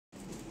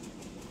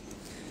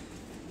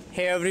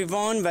Hey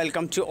everyone,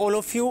 welcome to all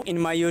of you in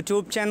my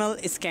YouTube channel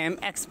Scam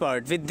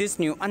Expert with this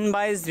new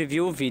unbiased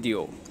review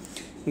video.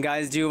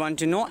 Guys, do you want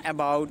to know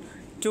about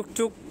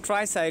TukTuk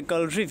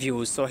Tricycle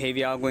Reviews? So here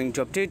we are going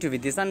to update you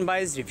with this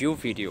unbiased review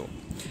video.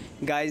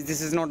 Guys, this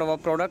is not our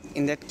product.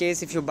 In that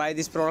case, if you buy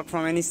this product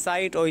from any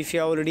site or if you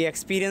have already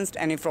experienced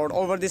any fraud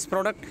over this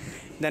product,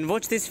 then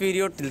watch this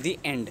video till the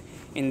end.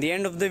 In the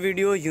end of the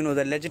video, you know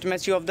the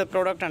legitimacy of the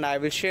product and I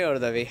will share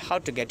the way how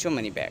to get your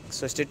money back.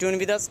 So stay tuned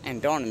with us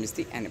and don't miss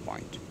the any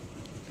point.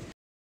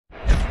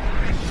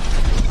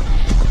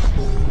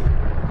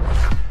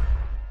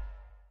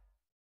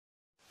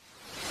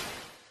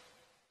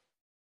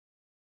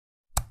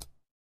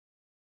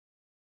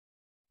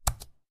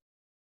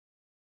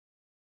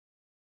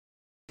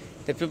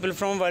 The people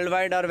from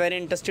worldwide are very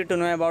interested to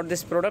know about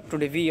this product.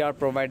 Today we are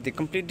provide the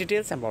complete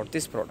details about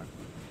this product.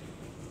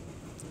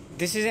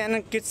 This is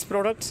an kids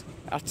product.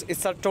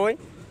 It's a toy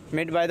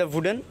made by the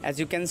wooden. As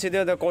you can see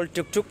there, they're called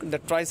TukTuk, the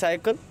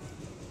tricycle.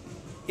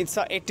 It's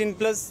a 18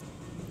 plus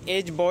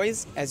age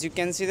boys. As you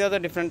can see there, the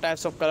different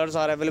types of colors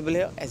are available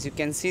here. As you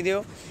can see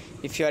there,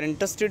 if you are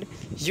interested,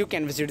 you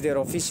can visit their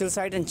official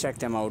site and check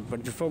them out.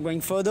 But before going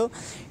further,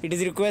 it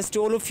is a request to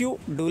all of you,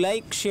 do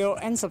like, share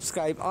and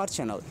subscribe our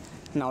channel.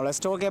 Now let's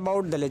talk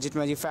about the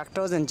legitimacy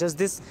factors and just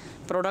this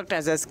product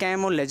as a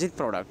scam or legit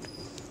product.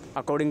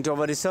 According to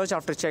our research,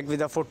 after check with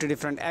the 40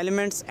 different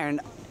elements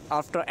and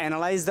after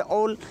analyze the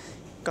all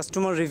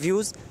customer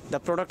reviews, the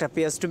product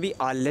appears to be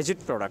a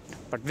legit product.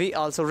 But we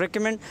also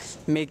recommend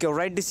make your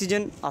right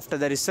decision after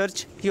the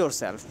research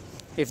yourself.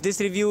 If this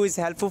review is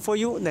helpful for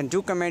you, then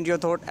do comment your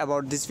thought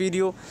about this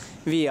video.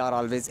 We are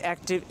always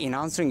active in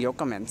answering your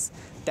comments.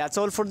 That's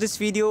all for this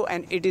video,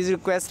 and it is a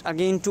request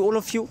again to all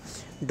of you,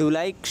 do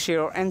like,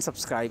 share and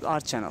subscribe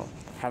our channel.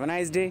 Have a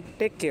nice day.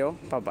 Take care.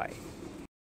 Bye bye.